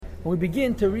when we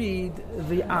begin to read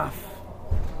the Af.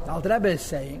 The Alter Rebbe is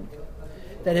saying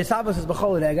that Hisavos is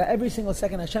B'chol Rega. Every single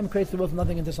second Hashem creates the world from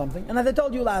nothing into something. And as I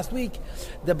told you last week,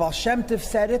 the Baal Shem Tov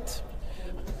said it,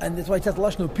 and that's why it says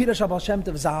Lashnu Pirash Baal Shem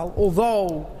Tov Zal,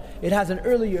 although it has an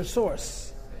earlier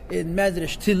source in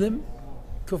Medrash Tilim,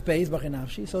 Kuf Beis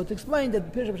Bachinavshi. So it's explained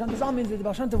that Pirash Baal Shem Tov Zal means that the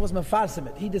Baal Shem Tov was mefarsim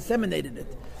it. He disseminated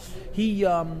it.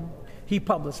 He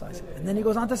publicized it. And then he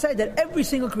goes on to say that every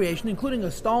single creation, including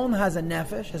a stone, has a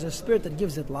nefesh, has a spirit that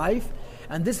gives it life.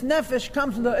 And this nefesh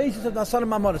comes from the Eisus of the Asar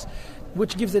Mamoros,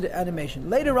 which gives it animation.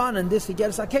 Later on in this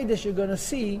Igeres HaKodesh, you're going to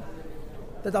see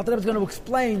that Alter Rebbe is going to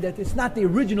explain that it's not the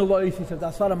original Eisus of the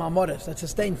Asar Mamoros that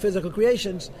sustain physical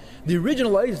creations. The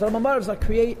original Eisus of the Mamoros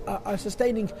are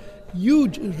sustaining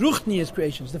huge Ruchnias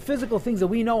creations. The physical things that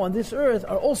we know on this earth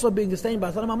are also being sustained by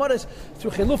Asar Mamoros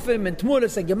through Chilufim and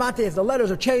Tmuris and Gemates. The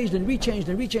letters are changed and rechanged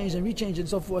and rechanged and rechanged and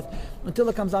so forth until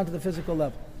it comes down to the physical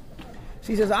level. So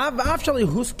he says, Avshali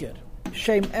Husker.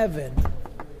 Shem Evan,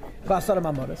 Basar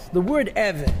Mamoros. The word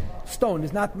Evan, stone,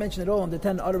 is not mentioned at all in the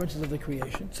 10 utterances of the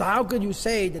creation. So how could you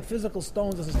say that physical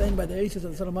stones are sustained by the Eisus of the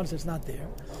Asar Mamoros? It's not there.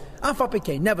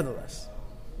 Afapike, nevertheless.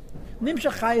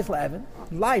 Nimshach Chayis LaEvan,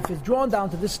 life is drawn down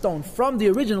to this stone from the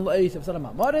original Eisus of Asar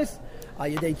Mamoros,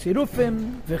 Ayedei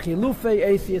Tzirufim, V'chilufei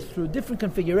Eisus, through different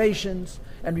configurations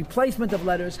and replacement of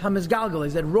letters,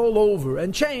 Hamizgalgalis, that roll over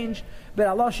and change, but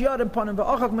Allah Shiarim Panim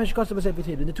V'achak Meshkasa B'Sefer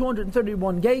Yetzirah. In the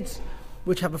 231 gates,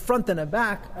 which have a front and a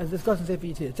back, as discussed in Sefer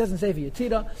Yetzirah. It says in Sefer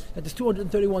Yetzirah that there's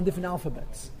 231 different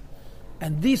alphabets.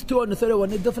 And these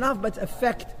 231 different alphabets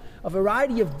affect a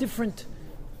variety of different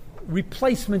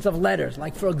replacements of letters.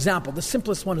 Like, for example, the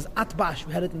simplest one is Atbash.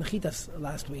 We had it in the Chitas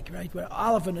last week, right? Where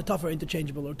Aleph and a Taf are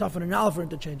interchangeable, or Taf and an Aleph are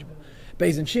interchangeable.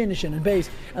 Beis and Shin and Beis.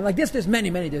 And like this, there's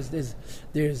many. There's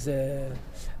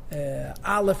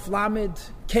Aleph Lamed,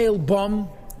 Kale Bom,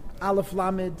 Aleph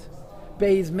Lamed,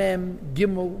 Beis Mem,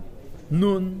 Gimel,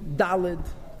 Nun, Dalid,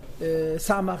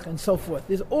 Samach, and so forth.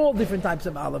 There's all different types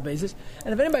of Aleph bases.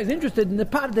 And if anybody's interested in the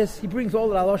Pardes, he brings all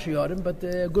the Alosh Yorim, but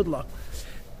good luck.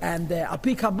 And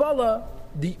Api Kabbalah,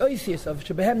 the Oisius of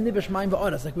Shebehem Nivesh Mayim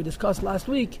Va'oras, like we discussed last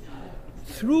week,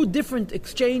 through different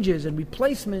exchanges and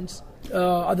replacements,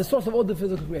 are the source of all the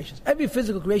physical creations. Every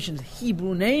physical creation's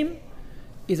Hebrew name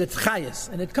is its Chayas,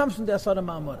 and it comes from the Asar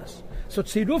Ma'amoros. So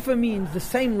Tzirufa means the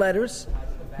same letters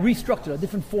restructured, a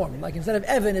different form. Like instead of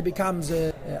Evan, it becomes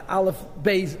Aleph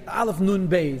Beis, Aleph Nun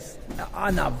Beis,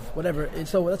 Anav, whatever. And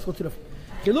so that's what Tzirufa.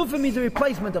 Chilufim means the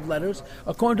replacement of letters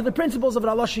according to the principles of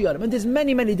Alosh Yorim. And there's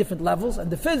many different levels, and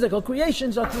the physical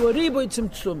creations are through a ribuy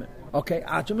tzimtzumim. Okay,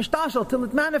 till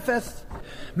it manifests.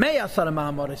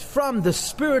 From the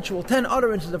spiritual 10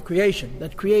 utterances of creation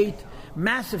that create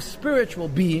massive spiritual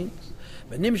beings,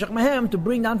 to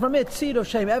bring down from it seed of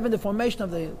Shem Evan, the formation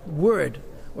of the word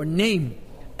or name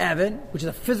Evan, which is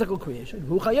a physical creation.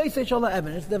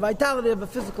 It's the vitality of a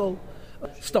physical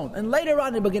stone. And later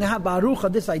on we're going to have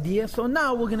Baruch this idea, so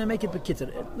now we're going to make it Bekitzer.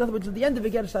 In other words, at the end of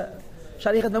it, Sharichat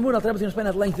Mamun, I'll to explain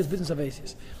at length this business of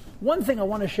Eisus. One thing I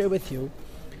want to share with you,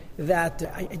 that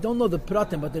I don't know the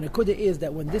pratim, but the nekuda is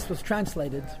that when this was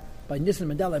translated by Nissim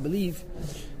Mendel, I believe,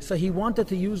 so he wanted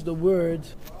to use the word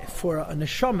for a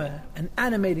neshama, an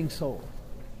animating soul.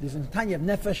 There's in Tanya of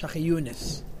Nefesh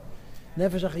HaChiyunis.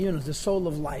 Nefesh HaChiyunis, the soul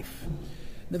of life.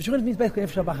 Nefesh HaChiyunis means basically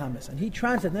Nefesh HaBahamis, and he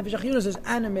translated Nefesh HaChiyunis as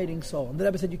animating soul. And the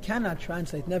Rebbe said you cannot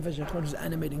translate Nefesh HaChiyunis as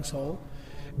animating soul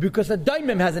because the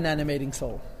daimim has an animating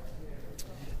soul.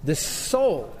 The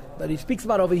soul that he speaks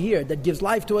about over here that gives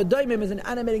life to a daimim is an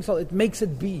animating soul. It makes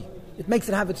it be. It makes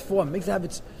it have its form. It makes it have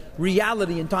its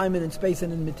reality in time and in space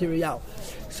and in material.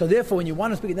 So therefore, when you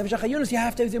want to speak Nefesh HaChiyunis, you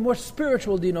have to use a more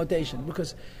spiritual denotation,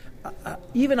 because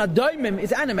even a daimim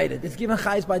is animated. It's given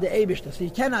chayes by the Eibishter. So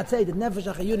you cannot say that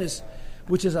Nefesh HaChiyunis,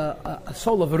 which is a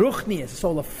soul of ruchni, a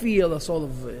soul of feel, a soul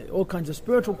of all kinds of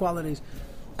spiritual qualities,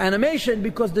 animation,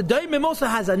 because the daimim also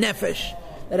has a nefesh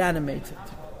that animates it.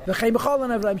 The same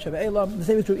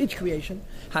is through each creation.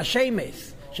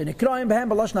 Hashemes,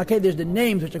 there's the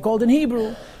names which are called in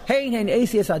Hebrew.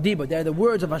 They're the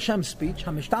words of Hashem's speech.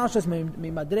 That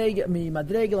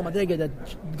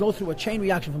go through a chain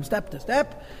reaction from step to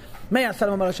step. From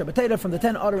the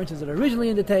 10 utterances that are originally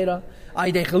in the Torah.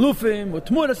 Here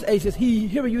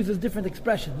he uses different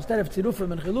expressions. Instead of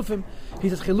tzirufim and chilufim, he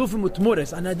says chilufim with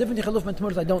tmuris. And the difference in chilufim and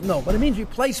tmuris I don't know. But it means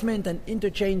replacement and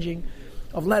interchanging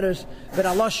of letters. But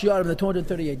Allah Shiarim, the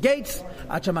 238 gates,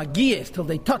 till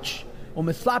they touch, and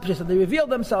they reveal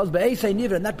themselves,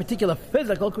 in that particular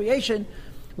physical creation,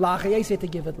 to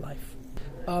give it life.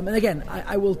 And again,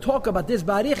 I will talk about this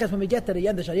ba'ariches when we get to the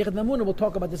end of Sharichat Mamun. We'll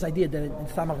talk about this idea that in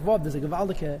Samach Vav there's a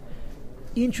gewaldige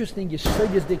interesting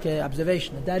Yesodistic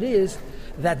observation. And that is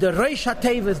that the Reish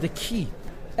HaTeva is the key.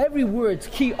 Every word's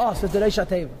key us is the Reish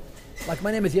HaTeva. Like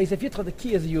my name is Yosef Yitzchak, the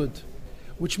key is Yud.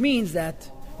 Which means that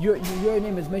your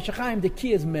name is Moshe Chaim, the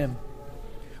key is Mem.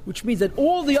 Which means that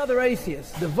all the other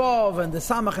atheists, the Vav and the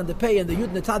Samach and the Pei and the Yud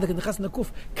and the Tzadik and the Ches and the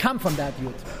Kuf, come from that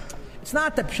Yud. It's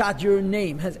not that Pshat, your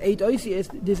name has 8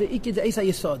 atheists, there's a Ikid, the Eisa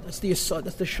Yesod, that's the Yesod,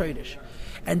 that's the Shoydish.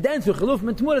 And then through Chiluf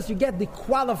and Tmuras, you get the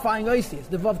qualifying atheists.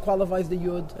 The Vav qualifies the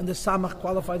Yud, and the Samach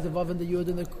qualifies the Vav and the Yud,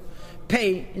 and the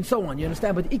Pei, and so on. You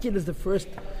understand? But Ikid is the first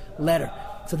letter.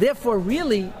 So therefore,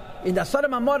 really, in the Asar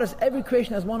HaMamoros, every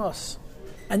creation has one us.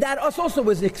 And that us also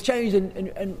was exchanged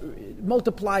and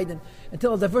multiplied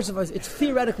until it diversifies. It's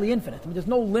theoretically infinite. I mean, there's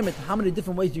no limit to how many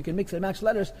different ways you can mix and match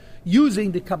letters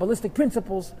using the Kabbalistic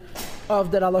principles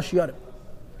of the Ralosh Yorim.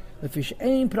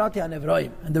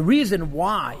 And the reason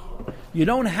why you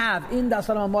don't have in the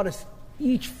Asar HaMamoros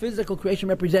each physical creation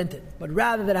represented, but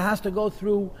rather that it has to go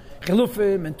through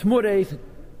Chilufim and Tmureis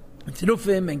and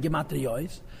Tzirufim and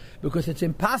Gematriyos, because it's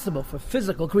impossible for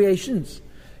physical creations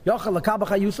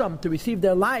to receive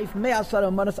their life from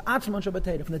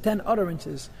the 10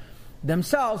 utterances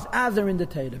themselves as they're in the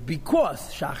Torah.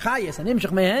 Because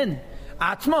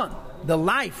the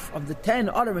life of the 10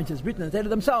 utterances written in the Torah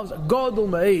themselves, Godul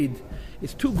Ma'id,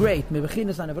 is too great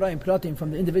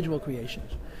from the individual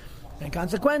creations. And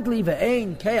consequently, they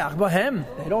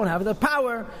don't have the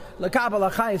power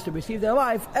to receive their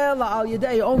life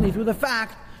only through the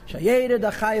fact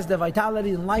the vitality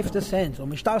and life descends.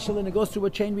 And it goes through a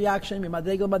chain reaction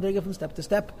from step to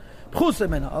step,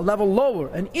 a level lower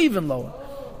and even lower.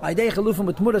 And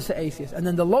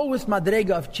then the lowest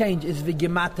madrega of change is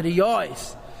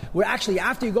v'gematriyos, where actually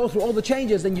after you go through all the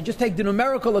changes, then you just take the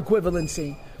numerical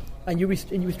equivalency and you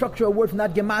restructure a word from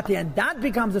that gematria, and that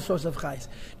becomes the source of chayes.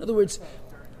 In other words,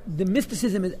 the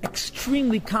mysticism is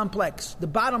extremely complex. The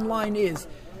bottom line is,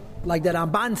 like that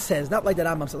Ramban says, not like that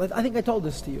Rambam says. I think I told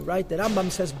this to you, right? The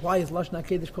Rambam says, why is Lashon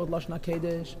HaKodesh called Lashon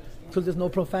HaKodesh? Because there's no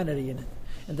profanity in it.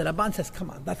 And the Ramban says, come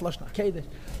on, that's Lashon HaKodesh.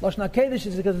 Lashon HaKodesh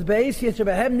is because the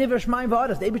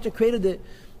Eibishter created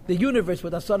the universe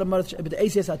with Asar HaMamoros, with the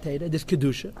Eisias HaTeira, this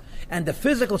Kedusha, and the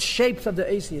physical shapes of the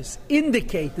Eisias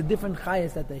indicate the different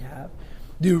chayas that they have.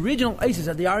 The original Eisias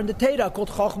that they are in the Teira are called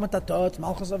Chochmah Tatot,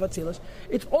 Malchus of Atzilus.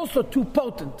 It's also too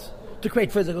potent to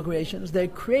create physical creations. They're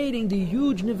creating the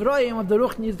huge Nivroim of the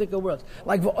Ruchnizdika world.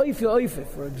 Like V'oifi Oifi,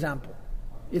 for example.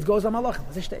 It goes on Malachim,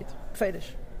 as a state,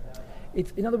 Fedish.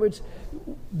 In other words,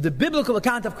 the biblical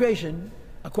account of creation,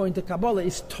 according to Kabbalah,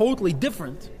 is totally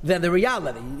different than the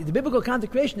reality. The biblical account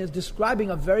of creation is describing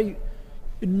a very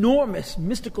enormous,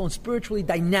 mystical and spiritually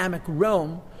dynamic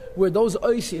realm where those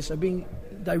oisias are being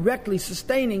directly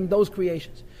sustaining those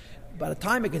creations. By the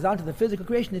time it gets down to the physical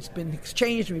creation, it's been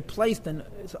exchanged and replaced, and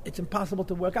it's impossible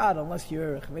to work out unless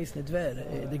you're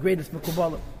the greatest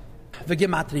Mekubalim. The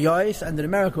Gematriyos and the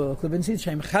numerical equivalencies,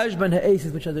 Shem Cheshbon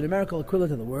Ha'esis, which are the numerical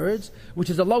equivalent of the words, which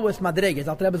is the lowest madrega.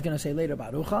 Alter Rebbe is going to say later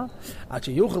about Rucha.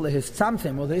 Achi Yuchel his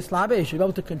tzamtzim, or his slabe, should be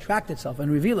able to contract itself and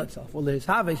reveal itself. Or his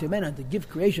havesh, and to give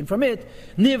creation from it,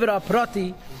 nivra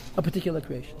prati, a particular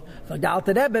creation. So the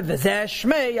Alter Rebbe, v'zeh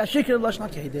shmei ashikir lashon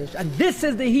HaKodesh, and this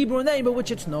is the Hebrew name by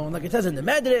which it's known. Like it says in the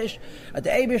Medrash, the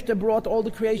Eibishter brought all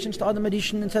the creations to Adam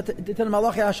Adishon and said to the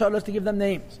Malachi Hasharos to give them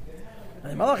names.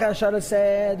 And the Malachi Hasharos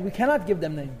said, we cannot give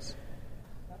them names.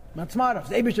 Not smart enough.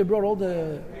 The Eibishter brought all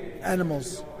the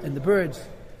animals and the birds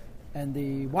and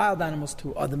the wild animals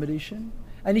to Adam Adishon,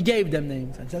 and he gave them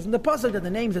names. And it says in the pasuk that the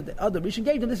names that the Adam Adishon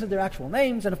gave them, this is their actual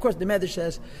names. And of course the Medrash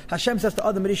says, Hashem says to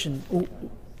Adam Adishon,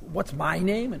 what's my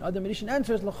name? And Adam Adishon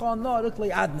answers, L'chon no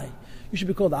rikli Adnai. You should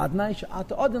be called Adnai.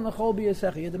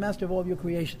 You're the master of all of your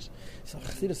creations. So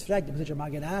Chassidus Frag, the Mesicher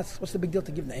Magen asks, what's the big deal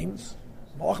to give names?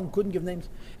 Malachim couldn't give names.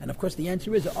 And of course the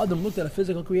answer is that Adam looked at a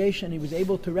physical creation and he was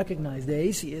able to recognize the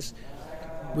Eisius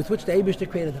with which the Eibishter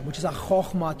created them, which is a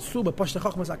Chochmah Tzuba, Pashta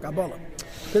Chochmah is a Kabbalah.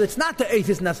 Because it's not the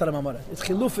Eisius in Asar HaMamoros. It's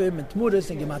Chilufim and Tmuris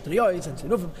and Gematriyos and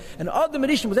Tzirufim. And Adam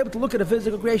Adishon was able to look at a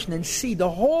physical creation and see the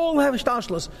whole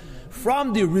Heveshtalshlus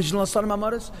from the original Asar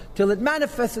HaMamoros till it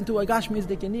manifests into a Gashmiz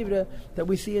Dekenivra that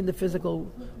we see in the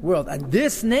physical world. And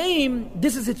this name,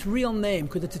 this is its real name,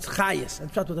 because it's its Chayas. And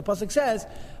that's what the Pasuk says,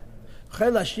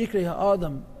 Chela Shikri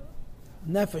HaAdam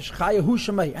Nefesh Chaya Hu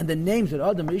Shemai, and the names that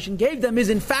Adam Rishon gave them is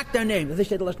in fact their name.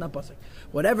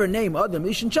 Whatever name Adam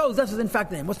Rishon chose, that is in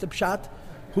fact the name. What's the pshat?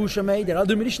 Hu Shemai, that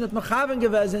Adam Rishon at Mechaven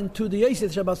gewesen to the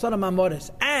Yosef Shabasar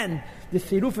HaMamoros and the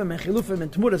Tzirufim and Chilufim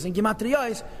and Tmuras and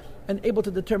Gematriyos, and able to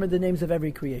determine the names of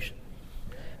every creation.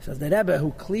 Says the Rebbe,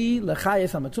 who Kli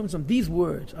Lechayes HaMatzumtzum, these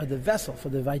words are the vessel for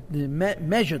the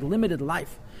measured, limited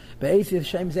life. Be'eisiv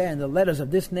Shem Zeh, and the letters of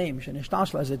this name,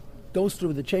 Shenishtash as it goes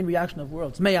through the chain reaction of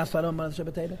worlds. From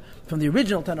the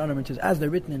original 10 ornaments, as they're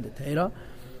written in the Torah,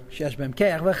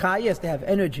 they have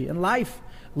energy and life.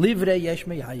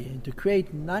 To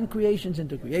create non-creations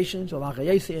into creations,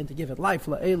 and to give it life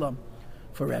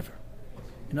forever.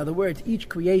 In other words, each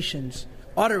creation's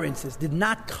utterances did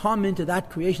not come into that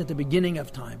creation at the beginning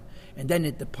of time, and then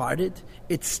it departed.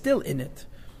 It's still in it.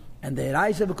 And the Torah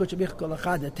and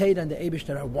the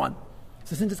Eibishter are one.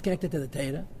 So since it's connected to the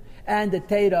Torah, and the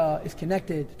Torah is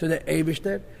connected to the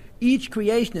Eibishter, each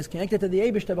creation is connected to the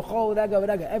Eibishter.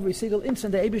 Every single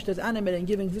instant, the Eibishter is animated and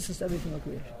giving existence to every single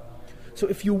creation. So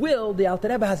if you will, the Alter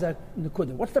Rebbe has a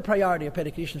nekuda. What's the priority of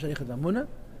Perek Rishon Sharichas Amunah?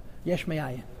 Yesh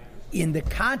Me'ayin. In the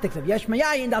context of Yesh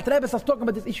Me'ayin, the Alter Rebbe is talking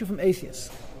about this issue from Asius.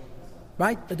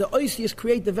 Right? That the Oisius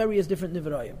create the various different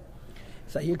Nivrayim.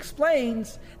 So he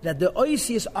explains that the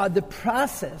Oisius are the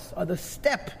process, or the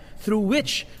step through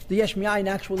which the Yesh Me'ayin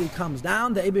actually comes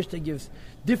down. The Eibishter gives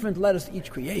different letters to each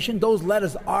creation. Those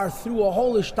letters are through a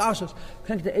whole ishtashus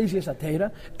connected to Eisius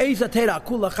HaTeira. Eisius HaTeira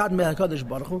kula chad me'HaKadosh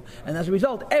Baruch Hu. And as a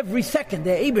result, every second the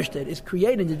Eibishter is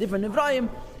creating the different Nivrayim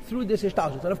through this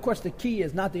ishtashus. And of course the key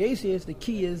is not the Eisius, the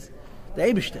key is the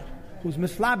Eibishter, who's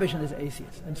misflabish in his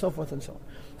Eisius, and so forth and so on.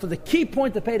 So the key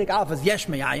point of Perek Aleph is Yesh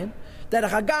Me'ayin. That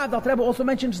Hagav, the Rebbe also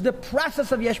mentions the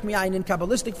process of Yesh Me'ayin in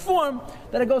Kabbalistic form,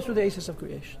 that it goes through the Eisius of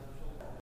creation.